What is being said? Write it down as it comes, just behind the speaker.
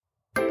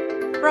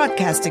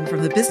Broadcasting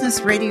from the Business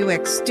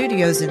RadioX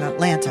studios in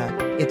Atlanta,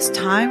 it's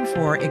time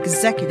for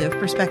Executive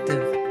Perspective.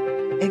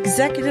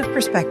 Executive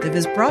Perspective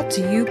is brought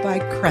to you by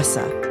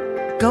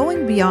Cressa,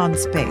 going beyond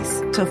space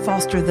to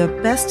foster the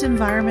best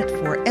environment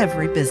for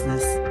every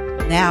business.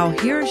 Now,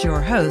 here's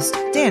your host,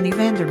 Danny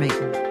Vander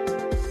Maten.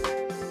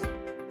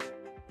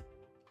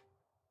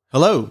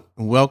 Hello,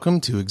 and welcome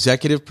to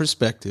Executive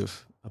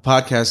Perspective, a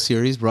podcast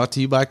series brought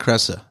to you by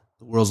Cressa,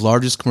 the world's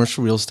largest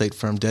commercial real estate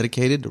firm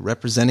dedicated to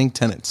representing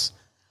tenants.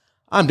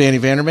 I'm Danny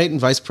Vander Maten,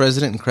 Vice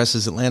President in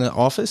Cressa's Atlanta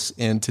office,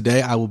 and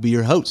today I will be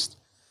your host.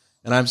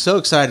 And I'm so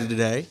excited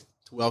today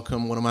to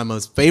welcome one of my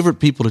most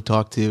favorite people to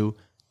talk to,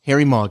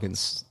 Harry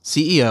Maugans,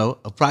 CEO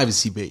of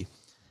Privacy Bee.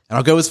 And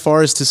I'll go as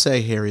far as to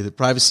say, Harry, that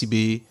Privacy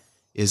Bee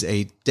is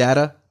a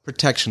data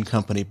protection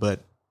company,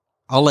 but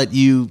I'll let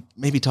you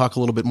maybe talk a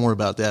little bit more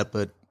about that.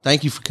 But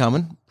thank you for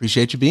coming.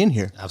 Appreciate you being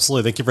here.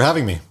 Absolutely. Thank you for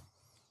having me.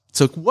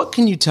 So what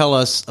can you tell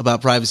us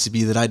about Privacy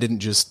Bee that I didn't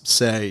just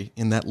say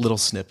in that little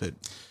snippet?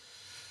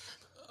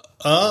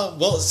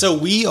 So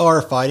we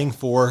are fighting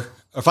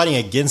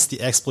against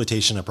the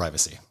exploitation of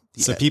privacy.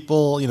 Yeah. So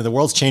people, the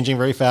world's changing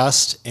very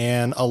fast,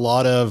 and a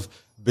lot of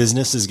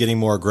business is getting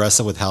more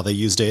aggressive with how they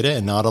use data,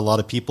 and not a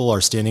lot of people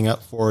are standing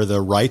up for the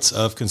rights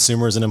of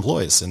consumers and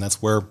employees. And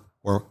that's where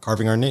we're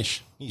carving our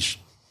niche.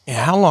 And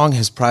how long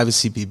has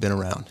Privacy Bee been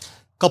around?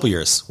 A couple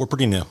years. We're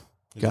pretty new.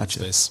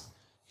 Gotcha.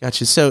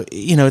 So,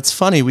 it's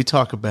funny. We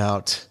talk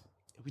about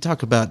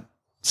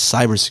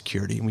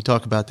cybersecurity, and we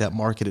talk about that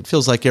market. It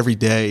feels like every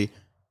day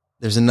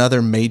there's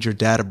another major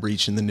data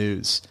breach in the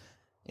news.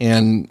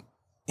 And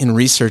in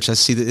research, I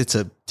see that it's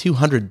a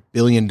 $200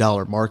 billion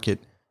market.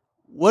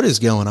 What is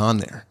going on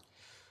there?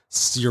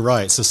 So you're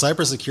right. So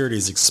cybersecurity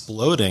is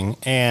exploding,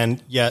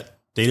 and yet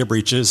data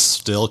breaches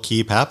still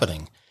keep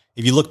happening.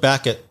 If you look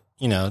back at,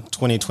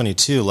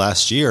 2022,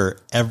 last year,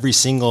 every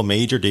single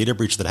major data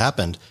breach that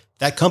happened,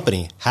 that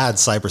company had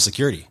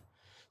cybersecurity.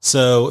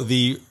 So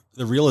the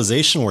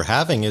realization we're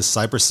having is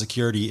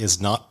cybersecurity is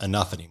not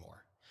enough anymore.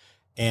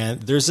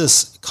 And there's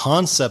this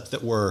concept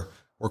that we're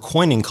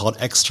coining called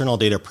external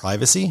data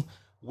privacy,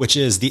 which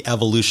is the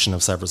evolution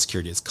of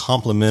cybersecurity. It's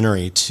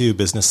complementary to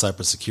business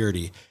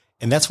cybersecurity.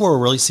 And that's where we're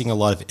really seeing a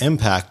lot of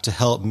impact to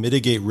help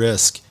mitigate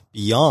risk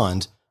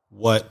beyond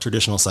what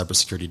traditional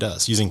cybersecurity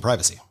does using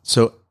privacy.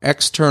 So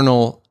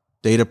external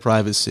data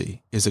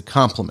privacy is a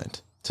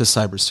complement to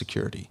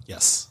cybersecurity.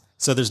 Yes.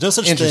 So there's no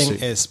such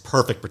thing as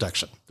perfect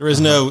protection. There is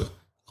no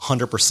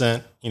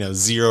 100%,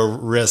 zero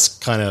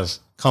risk kind of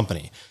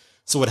company.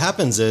 So what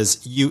happens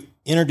is you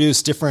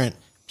introduce different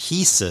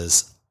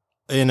pieces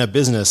in a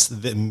business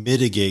that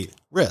mitigate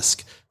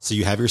risk. So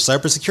you have your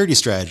cybersecurity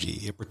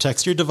strategy. It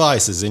protects your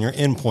devices and your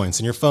endpoints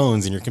and your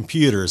phones and your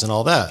computers and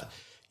all that.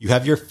 You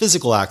have your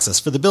physical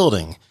access for the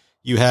building.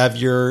 You have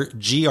your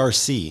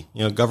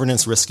GRC,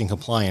 governance, risk, and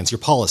compliance, your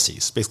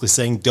policies, basically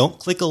saying don't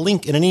click a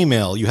link in an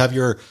email. You have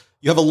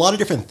a lot of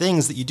different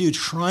things that you do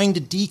trying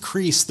to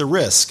decrease the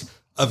risk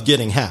of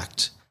getting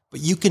hacked, but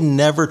you can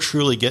never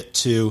truly get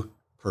to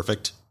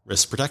perfect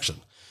risk protection.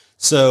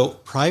 So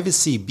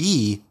Privacy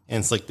Bee, and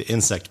it's like the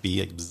insect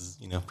bee,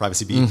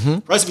 Privacy Bee. Mm-hmm.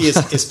 Privacy Bee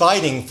is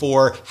fighting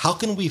for how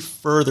can we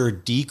further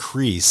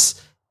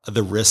decrease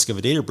the risk of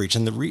a data breach.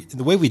 And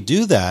the way we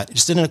do that,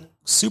 just in a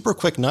super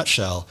quick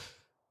nutshell,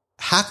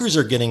 hackers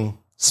are getting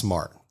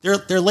smart.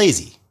 They're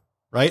lazy,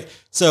 right?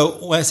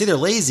 So when I say they're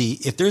lazy,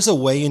 if there's a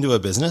way into a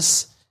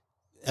business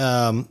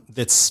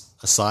that's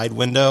a side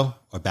window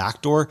or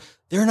backdoor,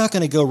 they're not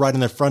going to go right in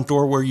the front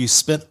door where you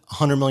spent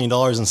 $100 million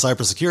in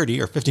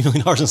cybersecurity or $50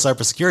 million in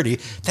cybersecurity.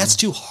 That's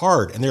too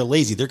hard, and they're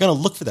lazy. They're going to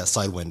look for that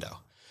side window.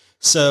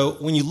 So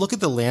when you look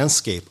at the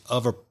landscape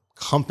of a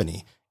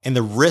company and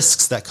the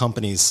risks that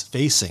company's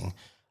facing,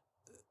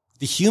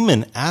 the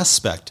human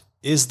aspect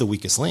is the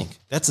weakest link.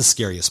 That's the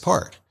scariest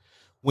part.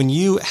 When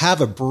you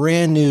have a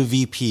brand new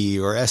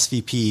VP or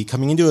SVP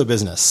coming into a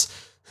business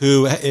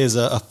who is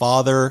a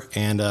father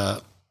and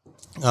a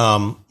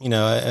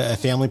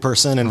family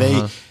person,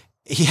 and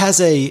he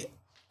has a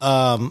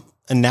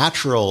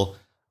natural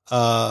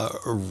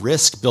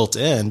risk built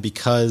in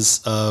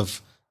because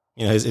of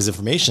his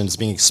information is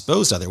being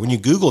exposed out there. When you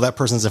Google that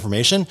person's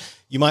information,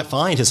 you might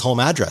find his home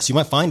address, you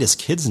might find his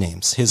kids'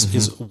 names,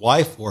 his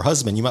wife or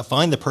husband. You might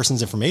find the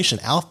person's information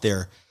out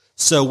there.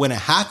 So when a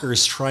hacker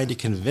is trying to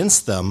convince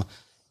them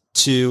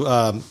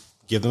to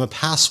give them a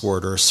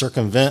password or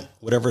circumvent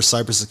whatever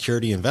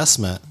cybersecurity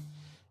investment,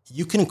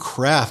 you can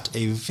craft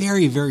a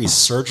very, very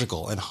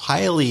surgical and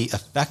highly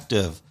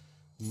effective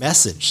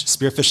message,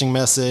 spear phishing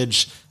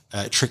message,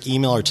 trick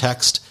email or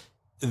text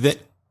that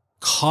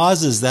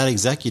causes that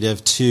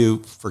executive to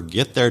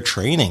forget their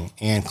training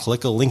and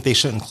click a link they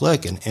shouldn't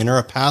click and enter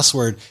a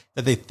password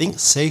that they think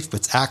safe,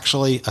 but it's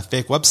actually a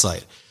fake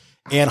website.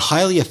 And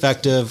highly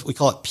effective, we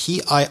call it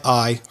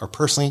PII, or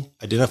personally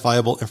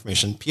identifiable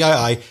information.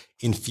 PII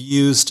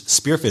infused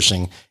spear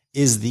phishing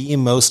is the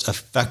most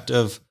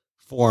effective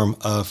form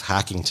of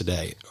hacking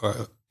today.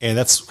 And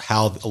that's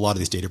how a lot of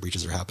these data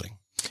breaches are happening.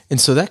 And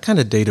so that kind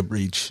of data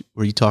breach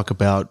where you talk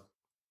about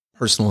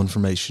personal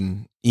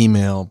information,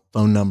 email,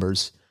 phone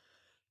numbers,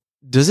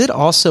 does it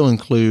also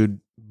include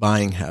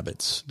buying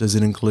habits? Does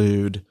it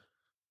include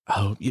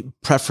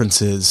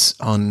preferences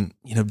on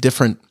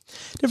different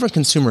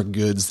consumer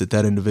goods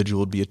that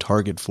individual would be a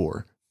target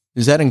for?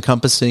 Is that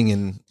encompassing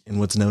in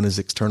what's known as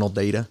external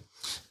data?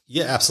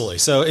 Yeah, absolutely.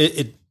 So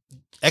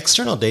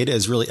external data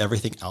is really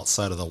everything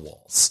outside of the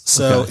walls.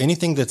 So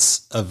anything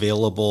that's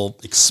available,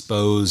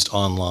 exposed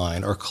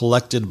online, or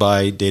collected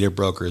by data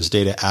brokers,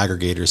 data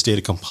aggregators,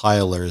 data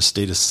compilers,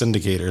 data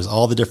syndicators,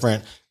 all the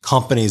different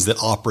companies that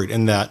operate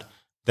in that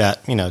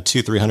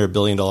 $200-300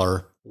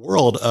 billion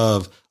world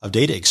of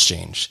data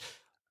exchange.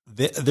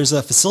 There's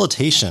a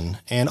facilitation,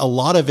 and a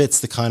lot of it's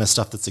the kind of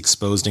stuff that's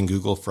exposed in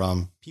Google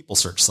from people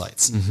search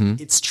sites. Mm-hmm.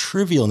 It's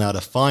trivial now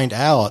to find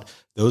out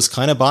those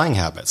kind of buying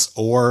habits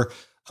or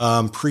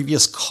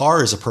previous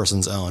cars a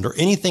person's owned or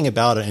anything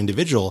about an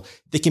individual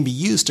that can be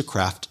used to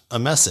craft a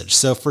message.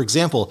 So for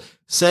example,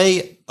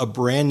 say a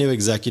brand new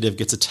executive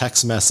gets a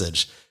text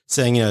message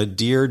saying,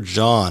 Dear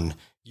John,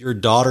 your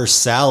daughter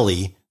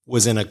Sally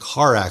was in a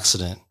car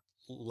accident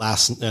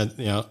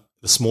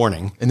this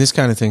morning. And this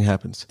kind of thing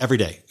happens every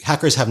day.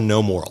 Hackers have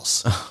no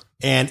morals.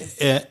 And,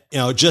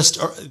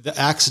 the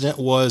accident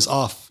was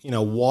off,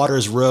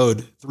 Waters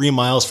Road 3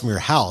 miles from your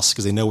house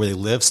because they know where they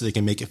live so they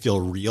can make it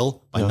feel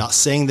real by not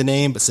saying the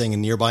name, but saying a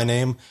nearby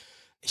name.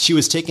 She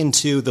was taken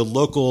to the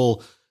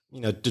local,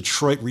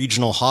 Detroit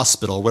Regional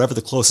Hospital, whatever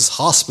the closest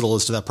hospital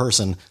is to that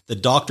person. The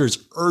doctor's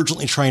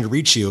urgently trying to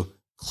reach you.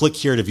 Click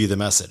here to view the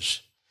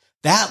message.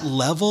 That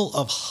level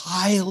of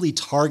highly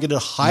targeted,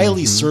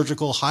 highly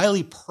surgical,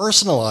 highly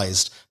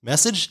personalized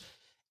message,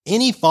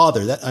 any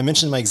father that I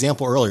mentioned in my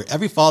example earlier,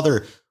 every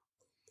father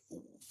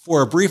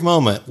for a brief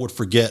moment would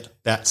forget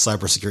that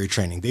cybersecurity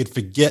training. They'd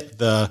forget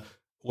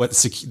what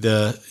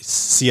the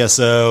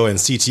CSO and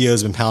CTO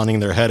has been pounding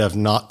their head of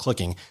not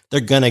clicking.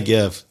 They're going to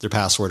give their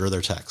password or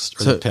their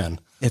text or their PIN.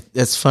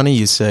 It's funny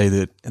you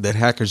say that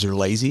hackers are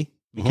lazy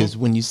because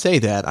when you say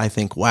that, I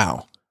think,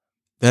 wow,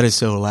 that is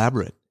so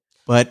elaborate.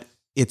 But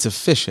it's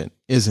efficient,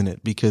 isn't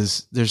it?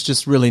 Because there's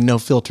just really no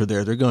filter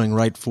there. They're going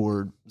right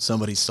for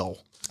somebody's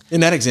soul.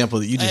 In that example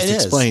that you just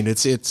explained,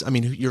 it's. I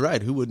mean, you're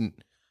right. Who wouldn't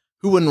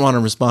want to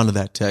respond to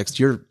that text?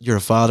 You're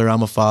a father.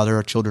 I'm a father.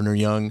 Our children are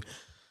young.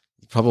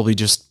 You probably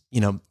just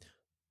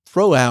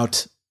throw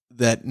out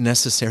that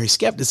necessary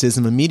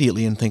skepticism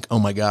immediately and think, oh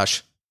my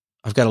gosh,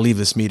 I've got to leave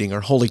this meeting,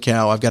 or holy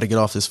cow, I've got to get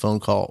off this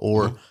phone call,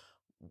 or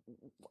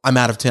I'm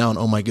out of town.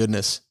 Oh my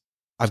goodness,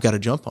 I've got to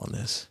jump on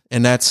this,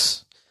 and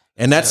that's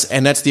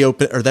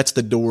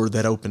the door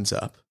that opens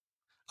up.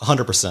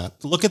 100%.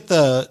 Look at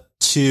the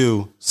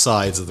two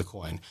sides of the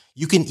coin.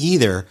 You can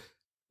either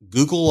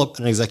Google up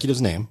an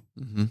executive's name,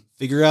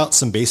 figure out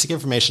some basic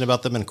information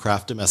about them and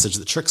craft a message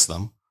that tricks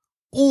them,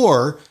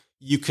 or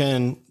you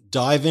can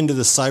dive into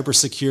the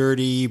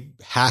cybersecurity,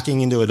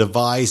 hacking into a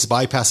device,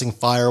 bypassing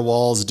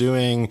firewalls,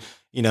 doing,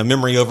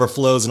 memory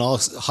overflows and all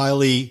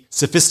highly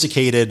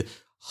sophisticated,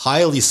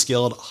 highly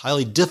skilled,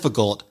 highly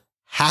difficult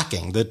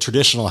hacking, the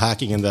traditional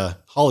hacking in the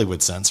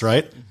Hollywood sense,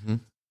 right? Mm-hmm.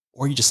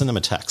 Or you just send them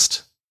a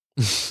text.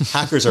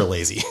 Hackers are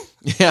lazy.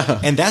 Yeah.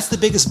 And that's the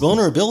biggest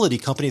vulnerability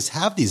companies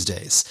have these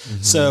days.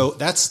 Mm-hmm. So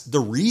that's the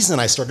reason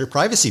I started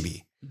Privacy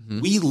Bee. Mm-hmm.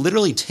 We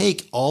literally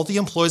take all the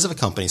employees of a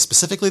company,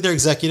 specifically their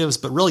executives,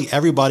 but really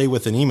everybody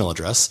with an email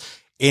address,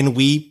 and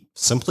we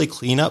simply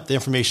clean up the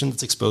information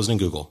that's exposed in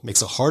Google. It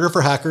makes it harder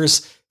for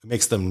hackers. It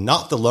makes them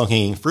not the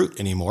low-hanging fruit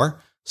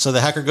anymore. So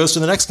the hacker goes to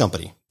the next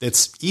company.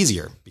 It's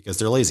easier because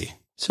they're lazy.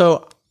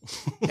 So,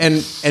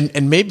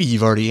 and maybe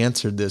you've already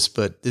answered this,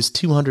 but this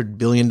 $200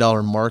 billion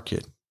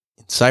market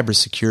in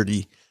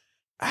cybersecurity,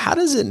 how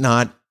does it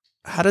not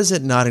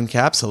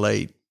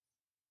encapsulate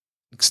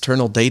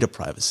external data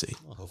privacy?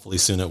 Well, hopefully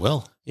soon it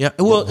will. Yeah.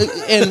 Well,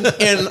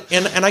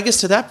 and I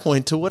guess to that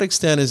point, to what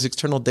extent is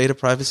external data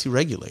privacy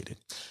regulated?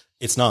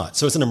 It's not.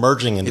 So it's an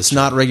emerging industry. It's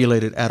not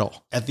regulated at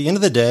all. At the end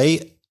of the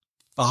day,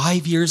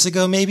 5 years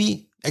ago,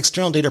 maybe,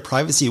 external data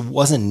privacy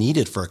wasn't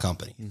needed for a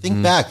company. Mm-hmm.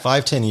 Think back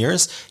 5-10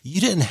 years,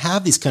 you didn't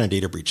have these kind of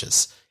data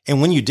breaches.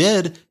 And when you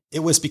did, it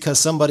was because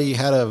somebody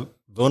had a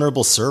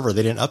vulnerable server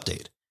they didn't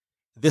update.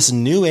 This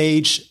new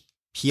age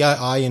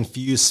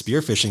PII-infused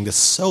spear phishing that's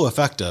so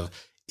effective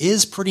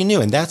is pretty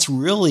new. And that's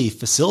really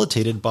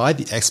facilitated by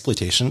the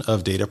exploitation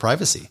of data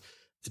privacy.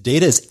 The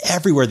data is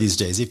everywhere these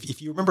days.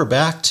 If you remember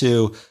back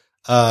to,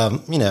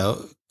 a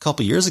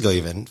couple years ago,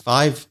 even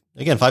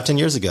 5-10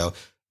 years ago,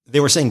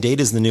 they were saying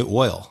data is the new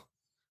oil.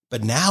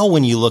 But now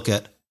when you look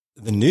at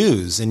the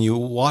news and you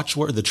watch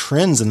where the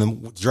trends and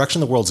the direction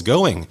the world's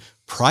going,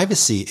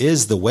 privacy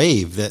is the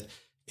wave that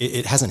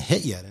it hasn't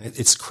hit yet. And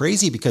it's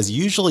crazy because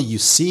usually you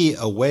see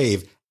a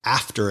wave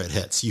after it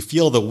hits. You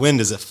feel the wind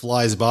as it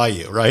flies by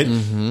you, right?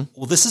 Mm-hmm.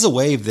 Well, this is a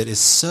wave that is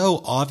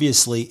so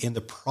obviously in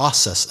the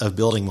process of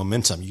building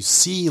momentum. You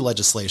see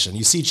legislation,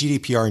 you see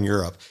GDPR in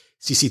Europe,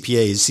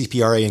 CCPA,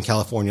 CPRA in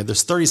California.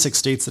 There's 36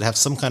 states that have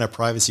some kind of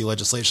privacy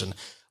legislation.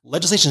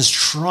 Legislation is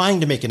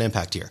trying to make an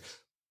impact here,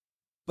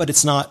 but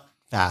it's not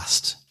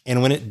fast.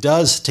 And when it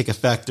does take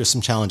effect, there's some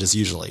challenges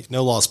usually.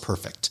 No law is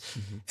perfect.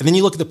 Mm-hmm. And then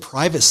you look at the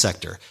private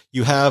sector.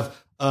 You have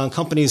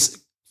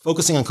companies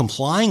focusing on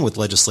complying with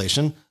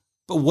legislation,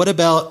 But what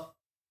about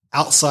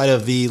outside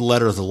of the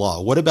letter of the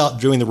law? What about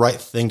doing the right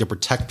thing to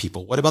protect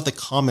people? What about the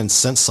common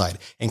sense side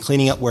and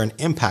cleaning up where an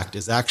impact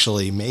is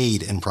actually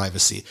made in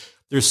privacy?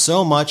 There's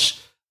so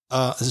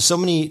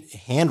many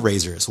hand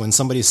raisers when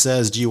somebody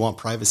says, do you want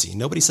privacy?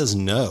 Nobody says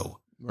no.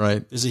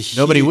 Right.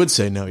 Nobody would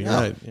say no. You're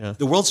right. Yeah.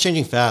 The world's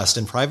changing fast,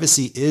 and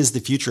privacy is the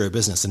future of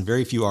business, and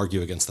very few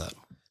argue against that.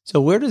 So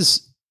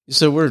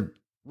we're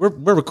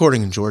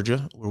recording in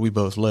Georgia, where we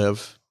both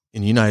live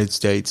in the United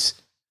States.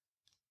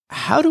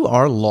 How do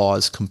our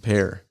laws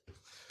compare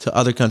to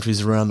other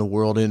countries around the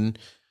world? And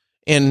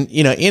in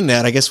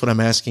that, I guess what I'm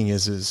asking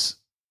is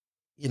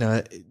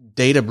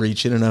data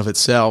breach in and of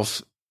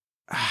itself,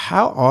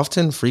 how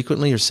often,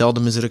 frequently, or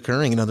seldom is it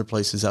occurring in other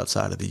places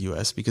outside of the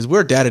U.S.? Because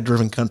we're a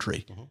data-driven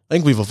country. Mm-hmm. I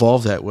think we've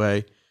evolved that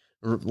way.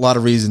 A lot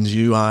of reasons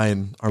you, I,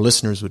 and our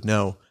listeners would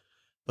know.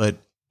 But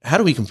how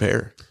do we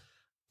compare?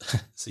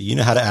 So you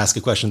know how to ask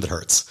a question that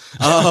hurts.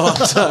 Oh,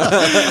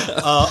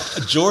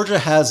 Georgia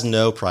has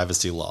no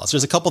privacy laws.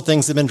 There's a couple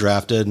things that have been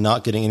drafted,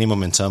 not getting any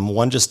momentum.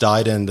 One just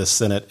died in the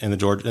Senate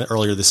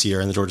earlier this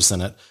year in the Georgia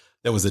Senate.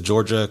 That was the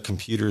Georgia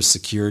Computer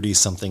Security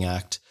Something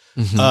Act.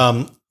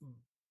 Mm-hmm.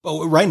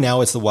 But right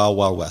now it's the wild,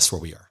 wild west where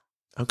we are.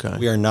 Okay.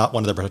 We are not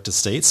one of the protected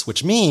states,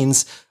 which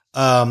means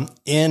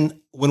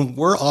when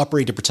we're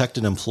operating to protect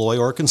an employee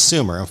or a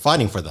consumer and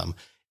fighting for them,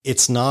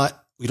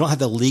 we don't have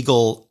the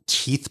legal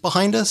teeth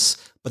behind us.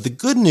 But the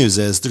good news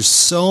is there's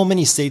so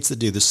many states that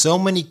do. There's so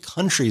many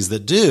countries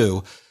that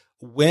do.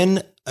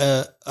 When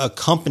a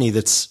company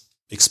that's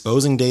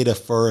exposing data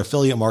for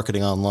affiliate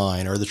marketing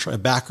online or the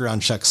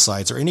background check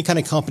sites or any kind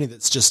of company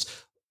that's just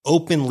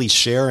openly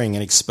sharing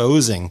and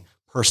exposing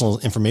personal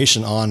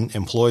information on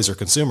employees or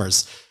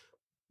consumers,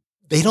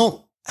 they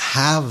don't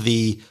have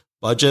the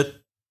budget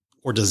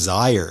or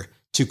desire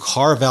to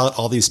carve out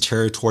all these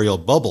territorial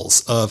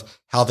bubbles of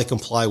how they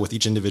comply with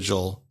each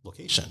individual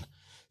location.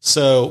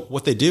 So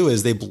what they do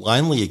is they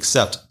blindly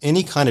accept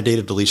any kind of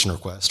data deletion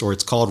request, or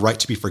it's called right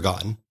to be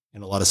forgotten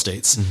in a lot of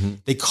states. Mm-hmm.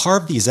 They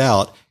carve these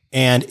out.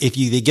 And if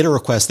they get a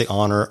request, they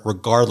honor it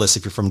regardless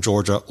if you're from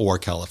Georgia or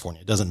California.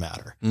 It doesn't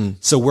matter.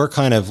 So we're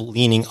kind of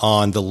leaning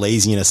on the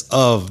laziness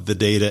of the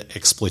data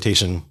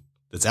exploitation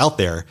that's out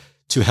there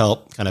to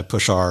help kind of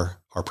push our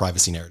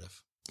privacy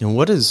narrative. And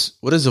what does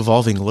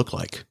evolving look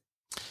like?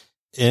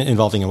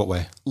 Involving in what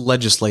way?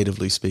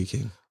 Legislatively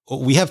speaking.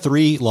 Well, we have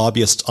 3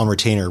 lobbyists on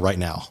retainer right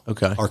now.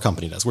 Okay. Our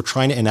company does. We're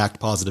trying to enact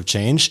positive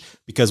change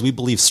because we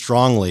believe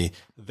strongly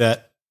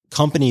that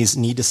companies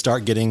need to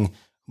start getting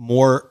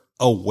more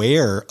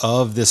aware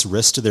of this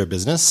risk to their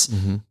business.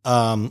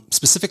 Mm-hmm.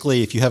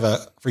 Specifically, if you have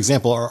for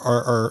example,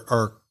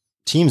 our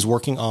team's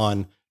working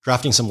on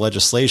drafting some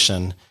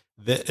legislation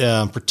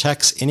that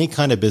protects any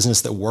kind of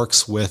business that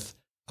works with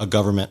a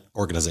government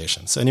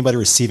organization. So anybody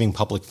receiving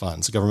public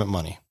funds, government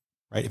money,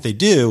 right? If they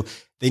do,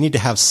 they need to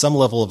have some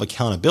level of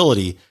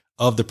accountability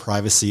of the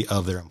privacy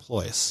of their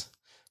employees.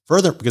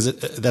 Further, because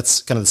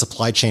that's kind of the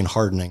supply chain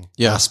hardening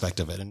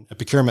aspect of it. And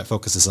procurement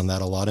focuses on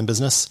that a lot in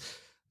business.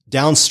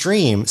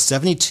 Downstream,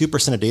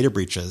 72% of data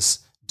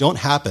breaches don't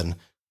happen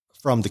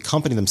from the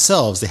company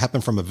themselves. They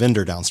happen from a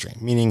vendor downstream,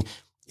 meaning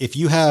if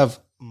you have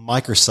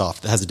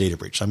Microsoft that has a data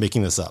breach, I'm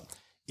making this up.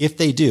 If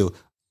they do,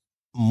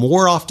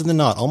 more often than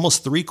not,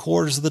 almost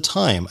 3/4 of the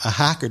time, a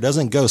hacker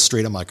doesn't go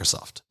straight at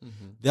Microsoft.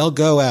 Mm-hmm. They'll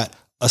go at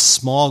a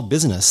small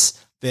business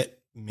that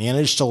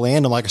managed to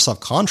land a Microsoft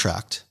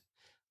contract,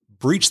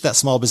 breach that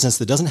small business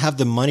that doesn't have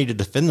the money to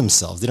defend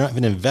themselves. They don't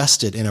have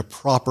invested in a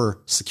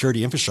proper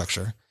security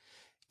infrastructure.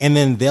 And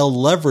then they'll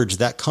leverage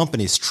that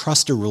company's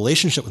trusted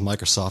relationship with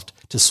Microsoft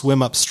to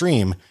swim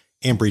upstream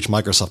and breach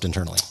Microsoft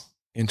internally.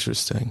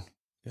 Interesting.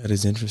 That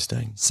is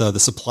interesting. So the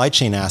supply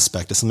chain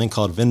aspect is something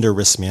called vendor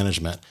risk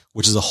management,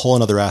 which is a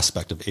whole other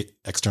aspect of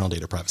external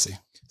data privacy.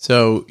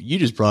 So you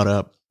just brought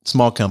up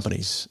small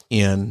companies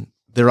and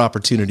their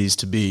opportunities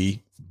to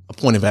be a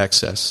point of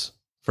access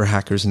for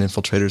hackers and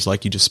infiltrators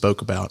like you just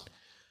spoke about.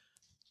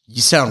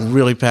 You sound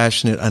really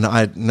passionate,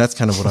 and that's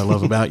kind of what I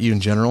love about you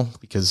in general,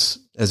 because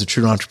as a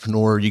true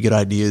entrepreneur, you get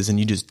ideas and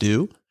you just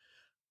do.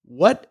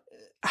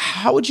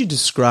 How would you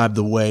describe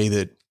the way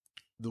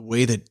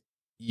that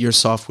your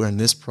software and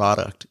this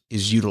product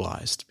is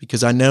utilized?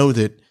 Because I know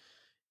that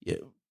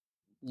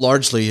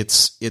largely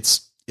it's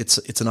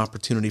an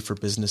opportunity for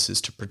businesses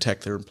to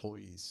protect their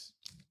employees.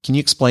 Can you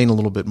explain a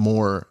little bit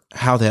more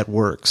how that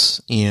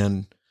works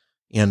and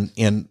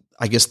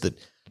I guess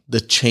the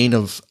chain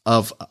of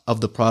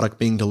the product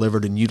being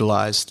delivered and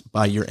utilized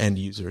by your end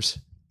users?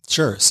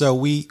 Sure. So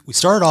we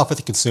started off with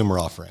a consumer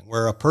offering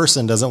where a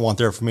person doesn't want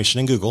their information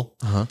in Google.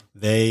 Uh-huh.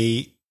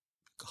 They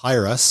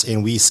hire us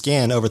and we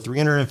scan over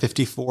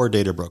 354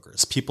 data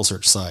brokers, people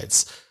search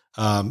sites,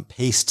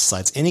 paste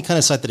sites, any kind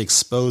of site that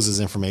exposes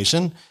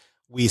information.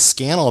 We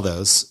scan all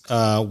those,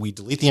 we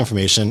delete the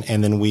information,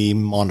 and then we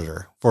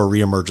monitor for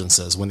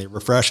reemergences. When they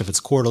refresh, if it's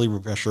quarterly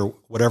refresh or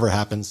whatever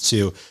happens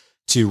to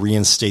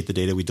reinstate the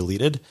data we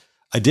deleted.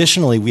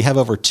 Additionally, we have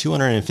over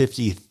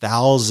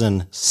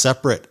 250,000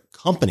 separate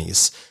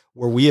companies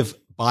where we have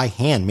by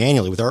hand,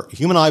 manually, with our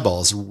human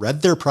eyeballs,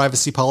 read their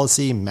privacy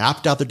policy,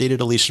 mapped out their data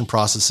deletion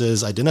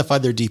processes,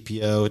 identified their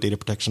DPO, data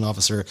protection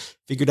officer,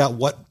 figured out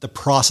what the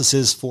process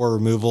is for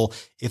removal,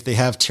 if they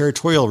have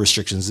territorial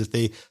restrictions, if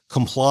they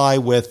comply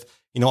with,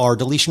 our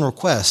deletion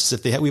requests,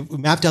 we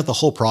mapped out the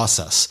whole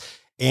process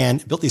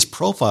and built these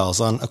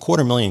profiles on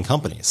 250,000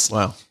 companies.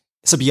 Wow.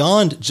 So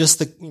beyond just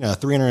the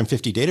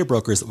 350 data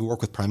brokers that we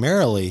work with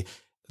primarily,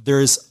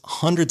 there's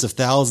hundreds of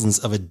thousands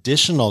of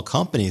additional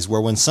companies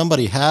where when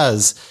somebody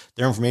has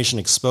their information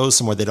exposed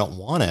somewhere they don't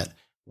want it,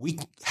 we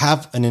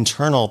have an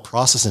internal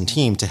process and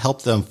team to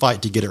help them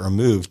fight to get it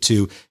removed,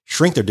 to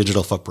shrink their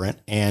digital footprint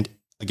and,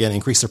 again,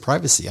 increase their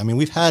privacy. I mean,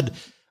 we've had,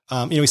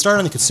 we started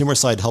on the consumer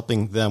side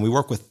helping them. We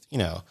work with,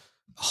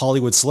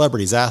 Hollywood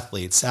celebrities,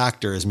 athletes,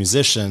 actors,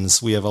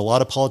 musicians. We have a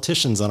lot of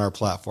politicians on our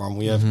platform.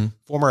 We have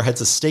former heads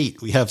of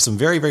state. We have some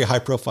very, very high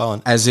profile.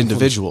 As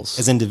individuals.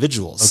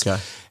 Okay.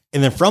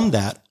 And then from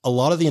that, a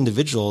lot of the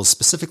individuals,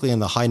 specifically in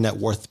the high net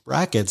worth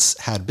brackets,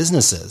 had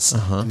businesses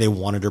and they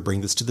wanted to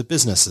bring this to the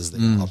businesses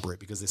they operate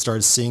because they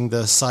started seeing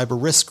the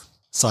cyber risk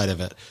side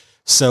of it.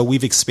 So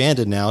we've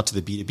expanded now to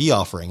the B2B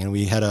offering, and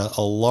we had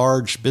a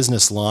large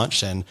business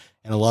launch and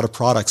a lot of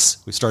products.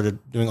 We started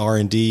doing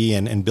R&D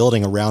and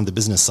building around the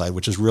business side,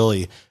 which is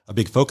really a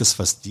big focus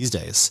for us these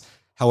days.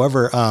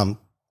 However,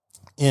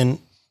 in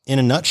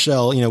a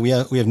nutshell, we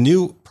have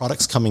new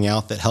products coming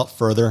out that help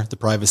further the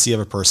privacy of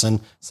a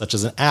person, such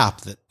as an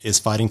app that is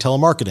fighting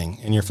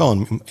telemarketing in your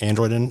phone,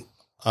 Android and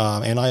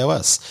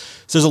iOS.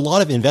 So there's a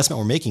lot of investment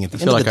we're making. At the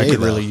end of the day, I feel like I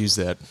could really use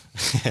that.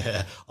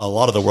 A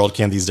lot of the world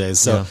can these days.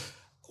 So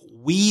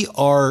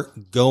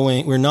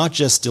we're not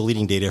just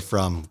deleting data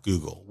from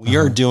Google. We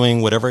are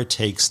doing whatever it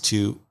takes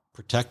to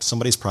protect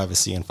somebody's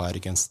privacy and fight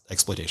against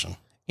exploitation.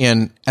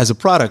 And as a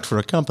product for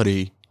a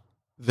company,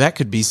 that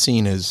could be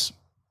seen as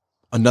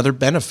another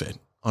benefit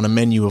on a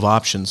menu of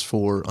options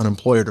for an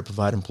employer to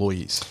provide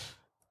employees.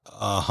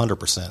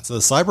 100%. So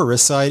the cyber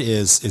risk side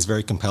is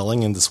very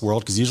compelling in this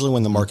world because usually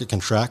when the market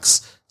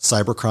contracts,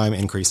 cybercrime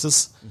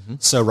increases.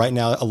 So right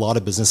now, a lot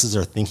of businesses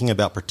are thinking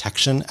about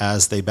protection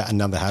as they batten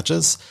down the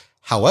hatches.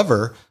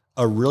 However,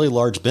 a really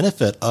large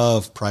benefit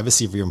of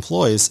privacy of your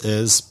employees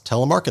is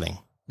telemarketing,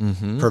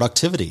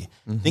 productivity.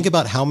 Think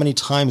about how many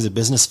times a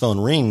business phone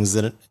rings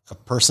that a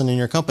person in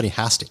your company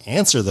has to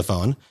answer the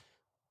phone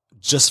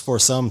just for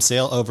some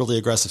overly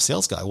aggressive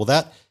sales guy. Well,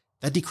 that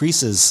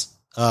decreases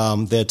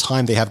the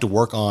time they have to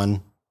work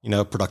on,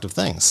 productive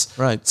things.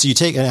 Right. So you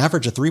take an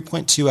average of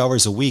 3.2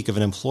 hours a week of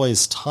an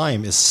employee's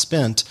time is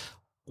spent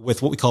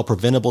with what we call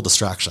preventable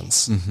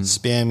distractions,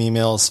 spam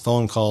emails,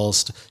 phone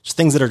calls, just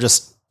things that are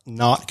just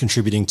not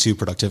contributing to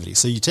productivity.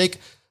 So you take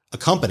a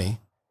company,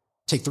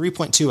 take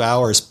 3.2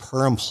 hours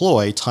per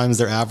employee times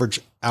their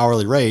average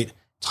hourly rate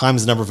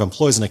times the number of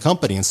employees in a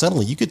company, and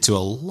suddenly you get to a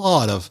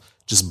lot of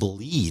just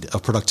bleed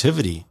of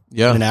productivity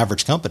in an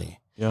average company.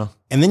 Yeah.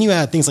 And then you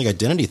add things like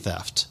identity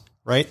theft,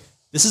 right?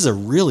 This is a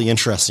really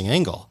interesting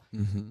angle.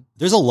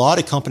 There's a lot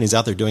of companies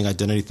out there doing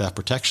identity theft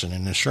protection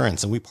and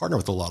insurance, and we partner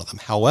with a lot of them.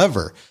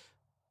 However,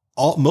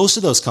 most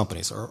of those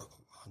companies, or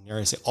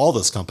I say all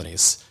those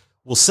companies,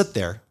 will sit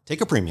there, take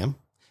a premium,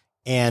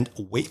 and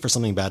wait for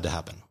something bad to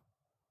happen.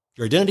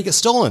 Your identity gets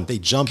stolen. They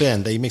jump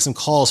in. They make some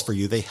calls for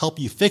you. They help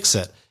you fix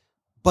it.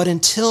 But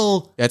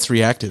until... That's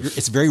reactive.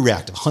 It's very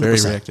reactive, 100%.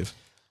 Very reactive.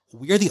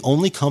 We are the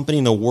only company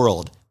in the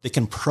world that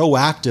can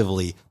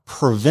proactively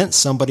prevent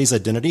somebody's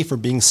identity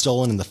from being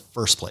stolen in the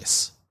first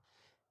place.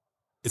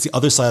 It's the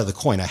other side of the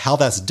coin. Now, how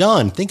that's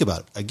done, think about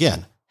it.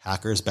 Again,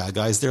 hackers, bad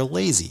guys, they're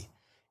lazy.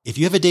 If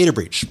you have a data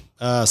breach,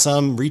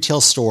 some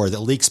retail store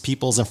that leaks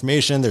people's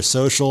information, their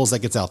socials, that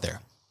gets out there.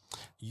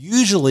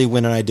 Usually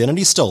when an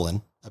identity is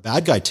stolen, a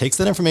bad guy takes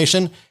that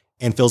information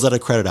and fills out a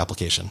credit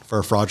application for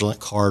a fraudulent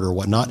card or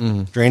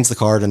whatnot, drains the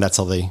card, and that's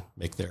how they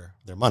make their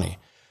money.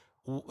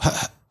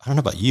 I don't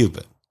know about you,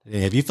 but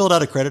have you filled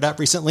out a credit app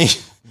recently?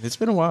 It's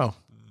been a while.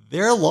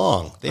 They're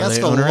long. They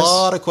ask a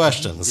lot of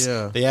questions.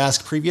 Yeah. They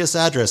ask previous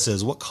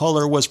addresses. What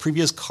color was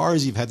previous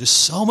cars you've had? There's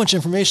so much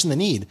information they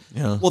need.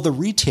 Yeah. Well, the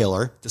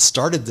retailer that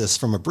started this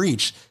from a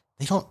breach,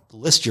 they don't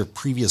list your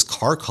previous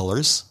car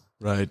colors.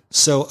 Right.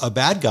 So a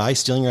bad guy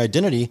stealing your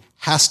identity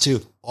has to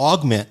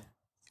augment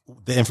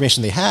the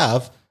information they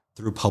have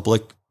through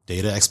public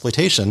data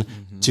exploitation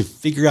to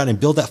figure out and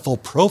build that full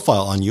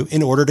profile on you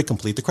in order to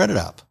complete the credit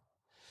app.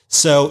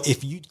 So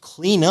if you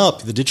clean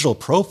up the digital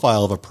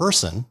profile of a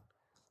person,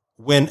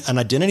 when an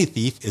identity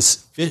thief is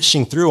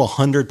fishing through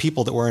 100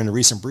 people that were in a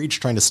recent breach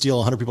trying to steal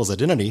 100 people's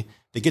identity,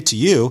 they get to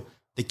you,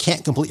 they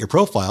can't complete your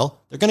profile,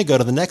 they're going to go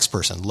to the next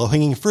person,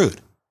 low-hanging fruit.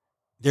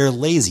 They're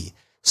lazy.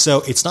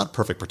 So it's not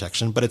perfect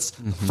protection, but it's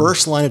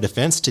first line of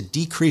defense to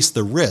decrease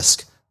the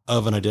risk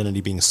of an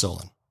identity being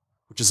stolen,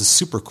 which is a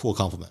super cool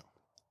compliment.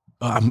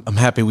 I'm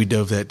happy we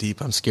dove that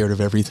deep. I'm scared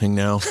of everything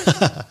now.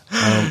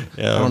 I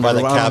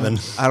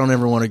don't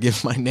ever want to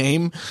give my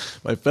name,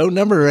 my phone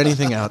number, or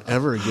anything out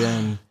ever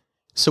again.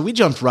 So we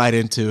jumped right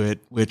into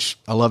it, which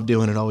I love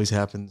doing. It always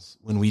happens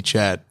when we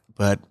chat.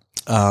 But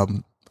I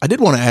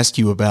did want to ask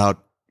you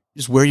about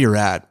just where you're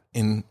at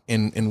in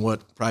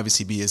what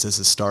Privacy Bee is as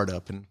a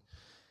startup. And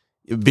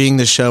being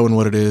the show and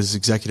what it is,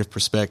 executive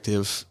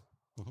perspective,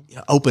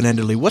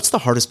 open-endedly, what's the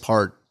hardest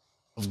part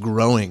of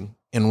growing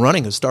and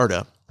running a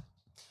startup?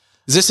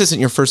 This isn't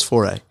your first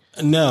foray.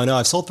 No,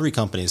 I've sold 3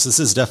 companies. This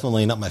is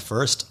definitely not my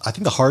first. I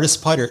think the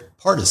hardest part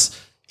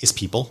is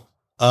people.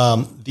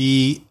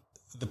 The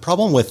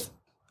problem with,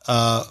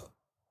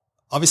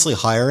 obviously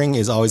hiring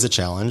is always a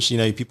challenge.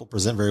 People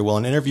present very well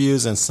in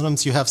interviews, and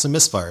sometimes you have some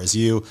misfires.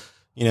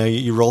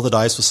 You roll the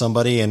dice with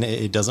somebody and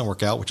it doesn't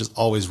work out, which is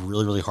always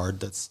really, really hard.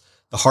 That's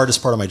the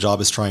hardest part of my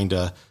job, is trying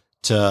to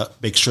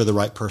make sure the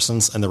right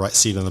person's in the right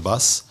seat on the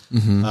bus,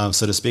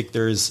 so to speak.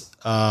 There's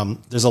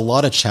a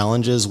lot of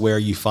challenges where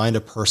you find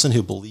a person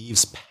who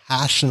believes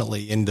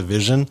passionately in the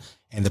vision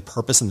and the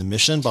purpose and the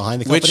mission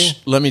behind the company.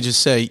 Which, let me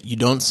just say, you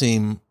don't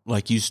seem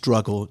like you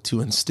struggle to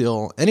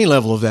instill any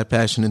level of that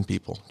passion in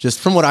people, just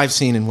from what I've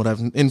seen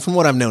and from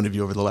what I've known of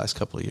you over the last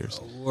couple of years.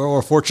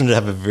 We're fortunate to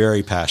have a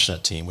very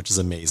passionate team, which is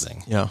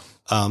amazing. Yeah.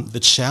 The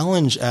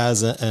challenge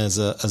as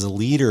a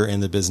leader in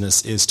the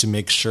business is to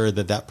make sure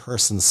that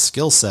person's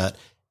skill set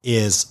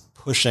is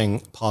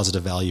pushing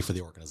positive value for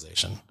the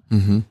organization.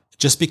 Mm-hmm.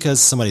 Just because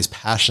somebody's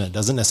passionate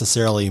doesn't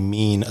necessarily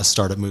mean a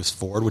startup moves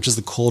forward, which is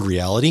the cold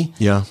reality.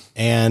 Yeah.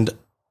 And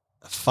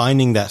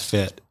finding that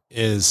fit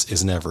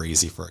is never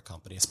easy for a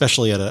company,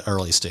 especially at an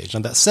early stage.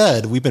 And that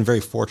said, we've been very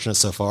fortunate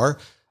so far.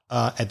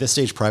 At this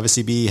stage,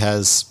 Privacy Bee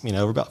has,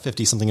 about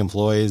 50 something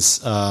employees,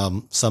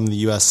 some in the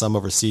US, some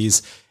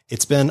overseas.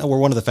 We're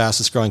one of the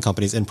fastest growing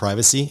companies in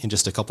privacy in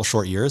just a couple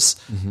short years,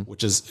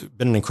 which has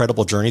been an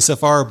incredible journey so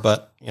far.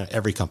 But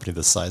every company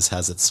this size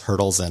has its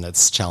hurdles and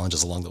its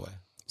challenges along the way.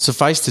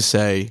 Suffice to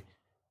say,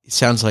 it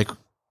sounds like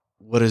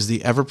what is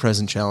the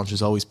ever-present challenge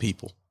is always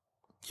people.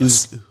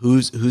 Yes.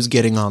 Who's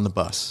getting on the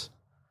bus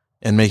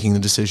and making the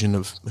decision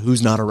of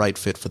who's not a right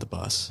fit for the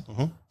bus.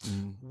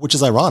 Which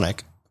is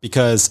ironic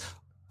because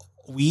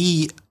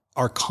we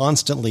are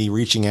constantly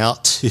reaching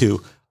out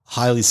to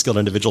highly skilled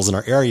individuals in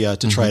our area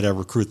to try to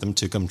recruit them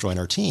to come join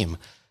our team.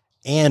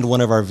 And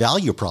one of our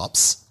value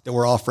props that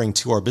we're offering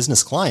to our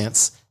business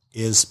clients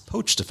is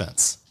poach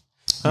defense.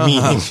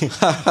 Meaning,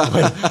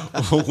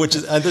 which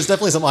is, there's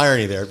definitely some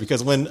irony there,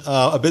 because when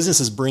a business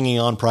is bringing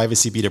on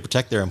Privacy Bee to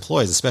protect their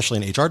employees,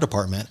 especially in HR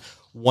department,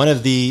 one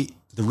of the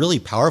really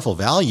powerful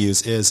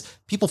values is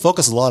people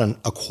focus a lot on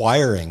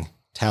acquiring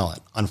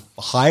talent, on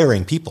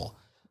hiring people,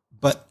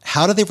 but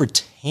how do they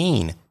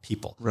retain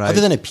people? Right.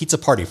 Other than a pizza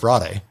party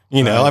Friday,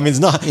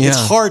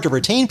 it's hard to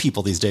retain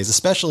people these days,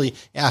 especially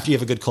after you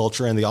have a good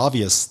culture and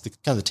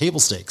the table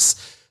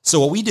stakes.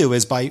 So what we do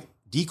is, by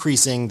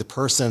decreasing the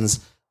person's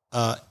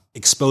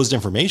exposed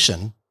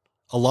information,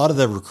 a lot of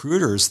the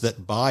recruiters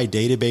that buy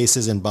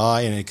databases and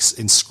buy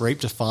and scrape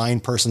to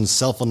find person's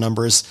cell phone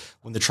numbers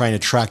when they're trying to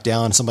track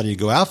down somebody to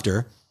go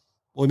after,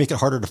 we make it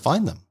harder to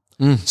find them.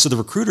 So the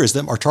recruiters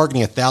that are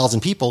targeting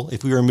 1,000 people,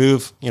 if we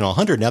remove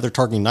 100, now they're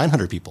targeting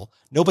 900 people.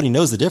 Nobody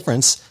knows the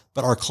difference,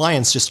 but our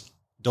clients just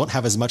don't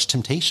have as much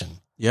temptation.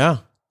 Yeah.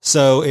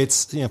 So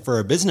it's, for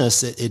a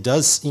business, it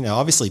does,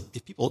 obviously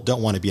if people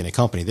don't want to be in a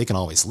company, they can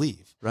always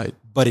leave. Right.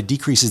 But it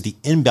decreases the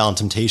inbound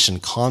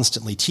temptation,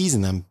 constantly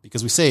teasing them,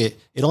 because we say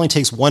it only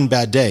takes one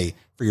bad day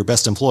for your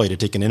best employee to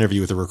take an interview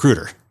with a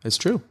recruiter. That's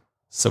true.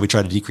 So we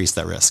try to decrease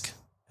that risk.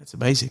 That's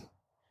amazing.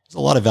 There's a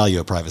lot of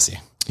value of privacy.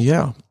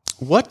 Yeah.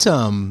 What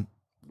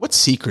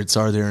secrets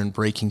are there in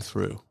breaking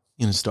through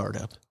in a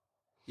startup?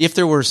 If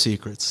there were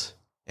secrets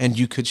and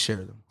you could share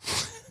them,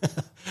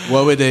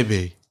 what would they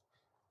be?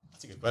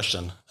 That's a good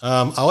question.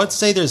 I would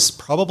say there's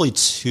probably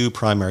 2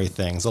 primary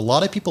things. A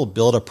lot of people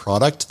build a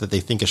product that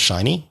they think is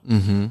shiny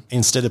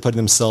instead of putting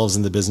themselves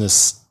in the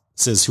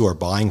businesses who are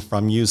buying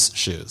from you's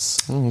shoes.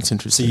 Oh, that's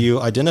interesting. So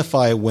you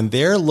identify when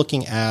they're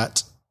looking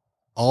at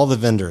all the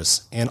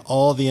vendors and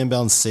all the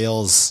inbound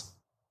sales,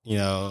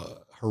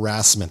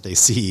 harassment they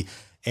see,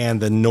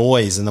 and the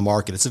noise in the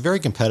market. It's a very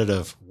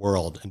competitive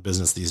world in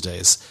business these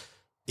days.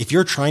 If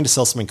you're trying to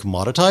sell something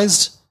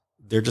commoditized,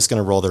 they're just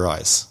going to roll their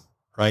eyes,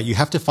 right? You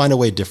have to find a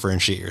way to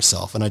differentiate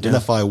yourself and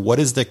identify what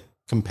is the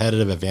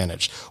competitive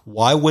advantage.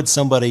 Why would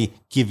somebody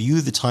give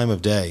you the time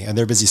of day and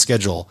their busy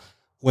schedule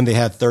when they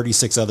had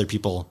 36 other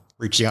people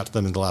reaching out to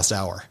them in the last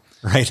hour,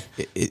 right?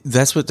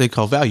 That's what they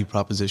call value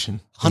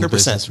proposition. 100%.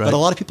 Business, right? But a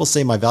lot of people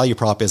say my value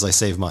prop is I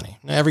save money.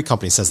 Now, every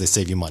company says they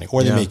save you money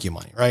or they make you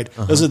money, right?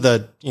 Those are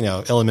the,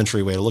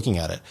 elementary way of looking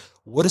at it.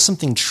 What is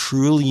something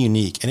truly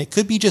unique? And it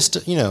could be just,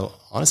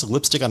 honestly,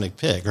 lipstick on a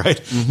pig,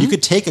 right? You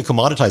could take a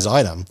commoditized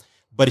item,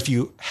 but if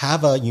you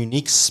have a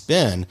unique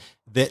spin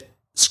that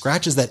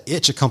scratches that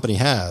itch a company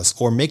has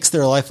or makes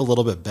their life a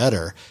little bit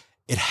better,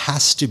 it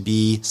has to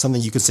be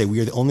something you could say,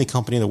 we are the only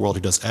company in the world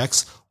who does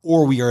X,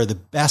 or we are the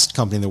best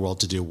company in the world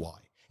to do Y.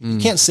 You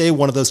can't say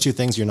one of those 2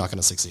 things, you're not going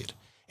to succeed.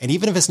 And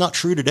even if it's not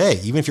true today,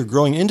 even if you're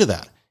growing into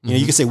that,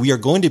 you can say, we are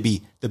going to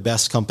be the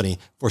best company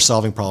for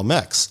solving problem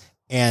X.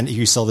 And if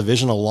you sell the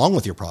vision along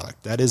with your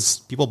product, that is,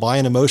 people buy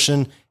an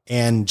emotion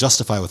and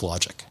justify with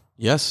logic.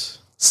 Yes.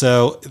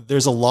 So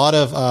there's a lot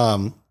of,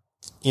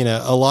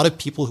 a lot of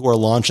people who are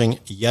launching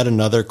yet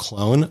another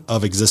clone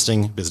of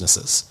existing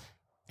businesses.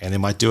 And they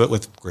might do it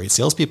with great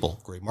salespeople,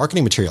 great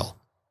marketing material.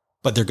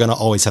 but they're going to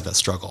always have that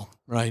struggle.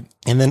 Right.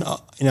 And then,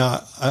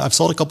 I've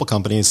sold a couple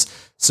companies.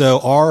 So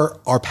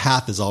our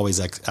path is always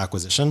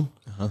acquisition.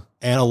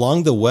 And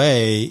along the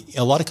way,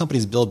 a lot of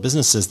companies build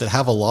businesses that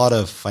have a lot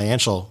of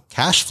financial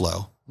cash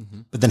flow,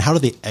 but then how do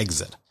they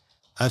exit?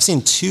 I've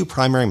seen two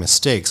primary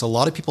mistakes. A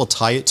lot of people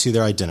tie it to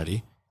their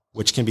identity,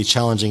 which can be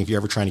challenging if you're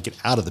ever trying to get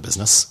out of the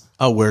business.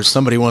 Oh, where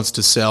somebody wants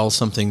to sell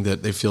something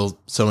that they feel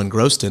so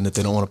engrossed in that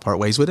they don't want to part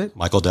ways with it?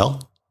 Michael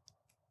Dell.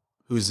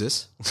 Who is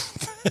this?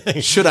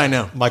 Should I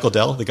know? Michael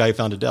Dell, the guy who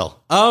founded Dell.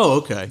 Oh,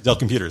 okay. Dell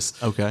Computers.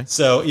 Okay.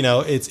 So,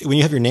 it's when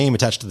you have your name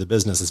attached to the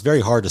business, it's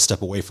very hard to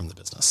step away from the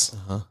business.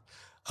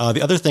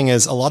 The other thing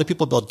is a lot of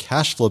people build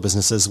cash flow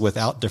businesses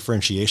without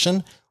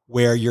differentiation,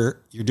 where you're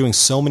doing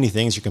so many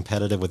things, you're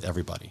competitive with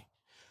everybody.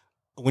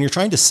 When you're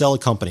trying to sell a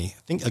company,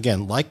 think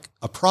again, like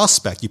a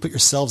prospect, you put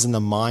yourselves in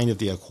the mind of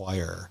the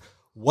acquirer.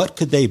 What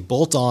could they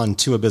bolt on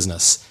to a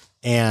business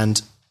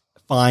and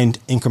find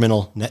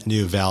incremental net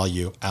new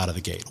value out of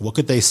the gate? What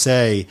could they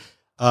say?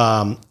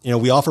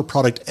 We offer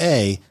product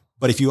A,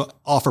 but if you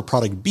offer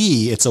product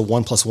B, it's a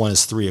 1 + 1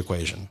 is 3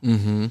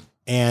 equation.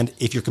 And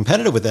if you're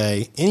competitive with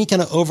A, any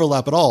kind of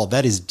overlap at all,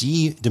 that is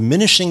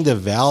diminishing the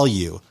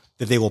value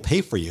that they will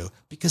pay for you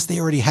because they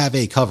already have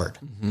A covered.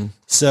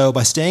 So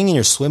by staying in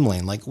your swim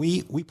lane, like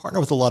we partner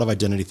with a lot of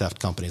identity theft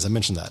companies. I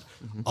mentioned that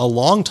a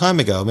long time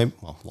ago, maybe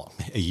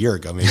a year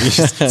ago, maybe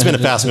it's been a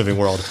fast moving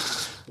world.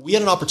 We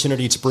had an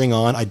opportunity to bring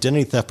on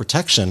identity theft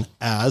protection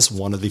as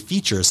one of the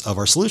features of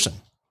our solution,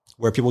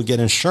 where people get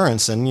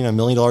insurance and, $1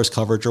 million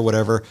coverage or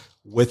whatever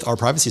with our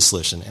privacy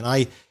solution. And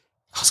I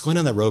was going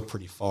down that road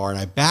pretty far and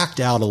I backed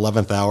out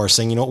 11th hour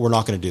saying, we're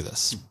not going to do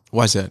this.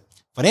 Why is that?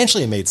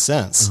 Financially, it made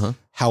sense.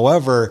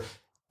 However,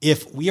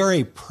 if we are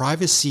a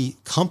privacy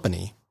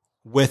company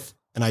with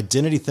an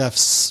identity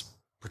theft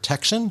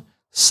protection,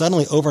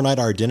 suddenly overnight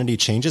our identity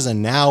changes.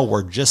 And now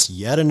we're just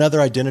yet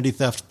another identity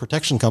theft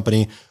protection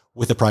company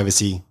with a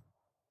privacy,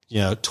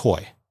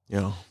 toy.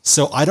 Yeah.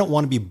 So I don't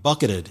want to be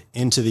bucketed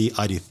into the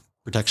ID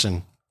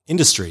protection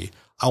industry.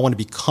 I want to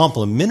be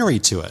complementary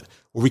to it,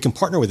 where we can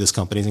partner with these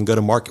companies and go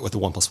to market with the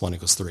 1 + 1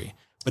 = 3.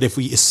 But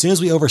as soon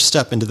as we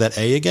overstep into that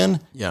A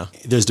again,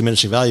 there's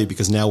diminishing value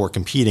because now we're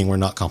competing. We're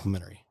not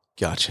complementary.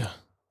 Gotcha.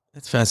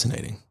 That's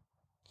fascinating.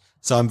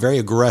 So I'm very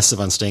aggressive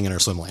on staying in our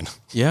swim lane.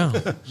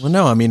 Yeah. Well,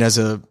 no, I mean, as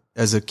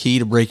a key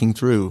to breaking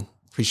through,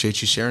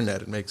 appreciate you sharing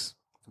that. It makes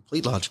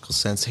complete logical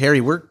sense.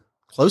 Harry, we're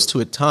close to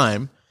it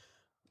time.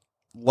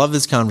 Love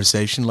this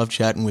conversation. Love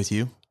chatting with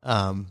you.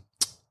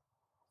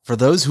 For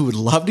those who would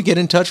love to get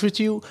in touch with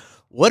you,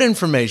 what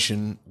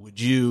information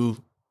would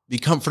you be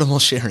comfortable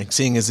sharing,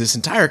 seeing as this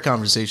entire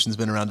conversation has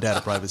been around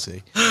data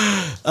privacy?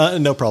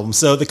 No problem.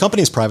 So the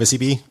company is Privacy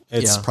Bee.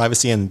 It's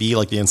privacy and bee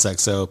like the insect.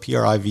 So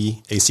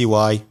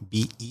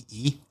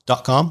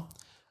PRIVACYBEE.com.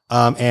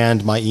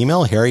 And my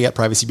email,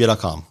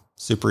 harry@privacybee.com.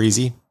 Super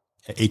easy.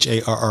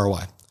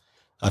 HARRY.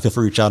 Feel free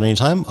to reach out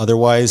anytime.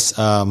 Otherwise,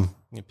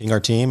 ping our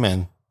team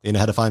and they know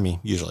how to find me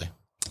usually.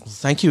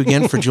 Thank you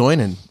again for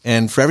joining.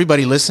 And for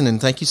everybody listening,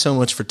 thank you so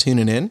much for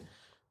tuning in.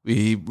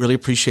 We really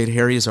appreciate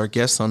Harry as our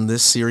guest on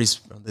this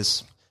series,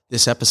 this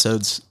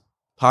episode's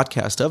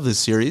podcast of this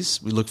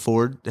series. We look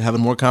forward to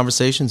having more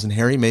conversations, and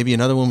Harry, maybe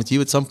another one with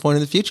you at some point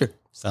in the future.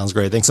 Sounds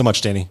great. Thanks so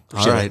much, Danny.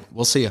 Appreciate it.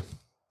 We'll see you.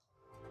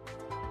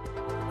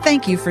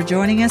 Thank you for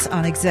joining us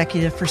on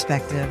Executive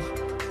Perspective.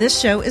 This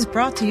show is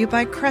brought to you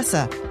by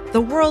Cressa, the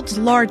world's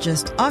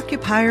largest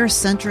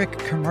occupier-centric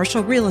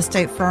commercial real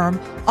estate firm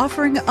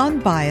offering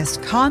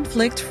unbiased,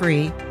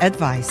 conflict-free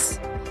advice.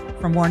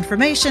 For more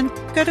information,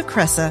 go to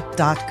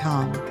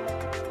cressa.com.